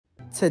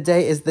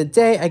Today is the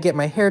day I get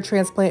my hair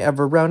transplant at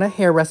Verona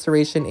Hair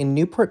Restoration in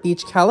Newport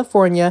Beach,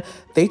 California.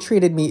 They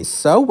treated me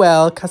so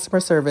well. Customer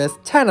service,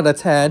 10 out of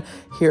 10.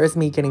 Here is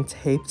me getting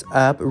taped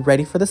up,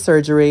 ready for the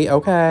surgery,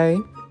 okay?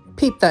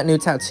 Peep that new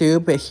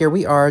tattoo, but here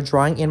we are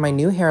drawing in my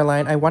new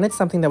hairline. I wanted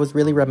something that was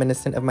really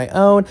reminiscent of my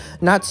own,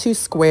 not too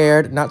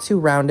squared, not too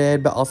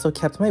rounded, but also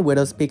kept my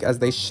widow's peak as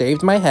they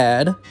shaved my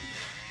head.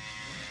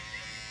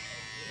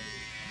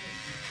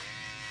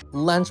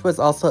 Lunch was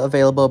also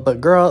available,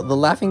 but girl, the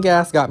laughing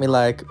gas got me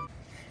like,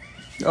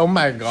 oh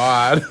my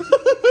god.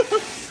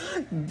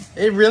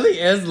 It really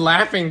is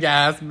laughing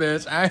gas,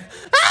 bitch.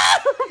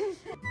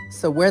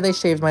 So where they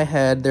shaved my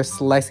head, they're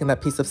slicing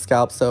that piece of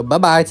scalp, so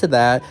bye-bye to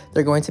that.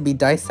 They're going to be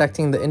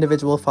dissecting the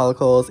individual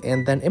follicles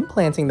and then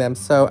implanting them,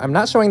 so I'm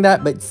not showing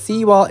that, but see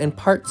you all in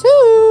part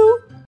 2.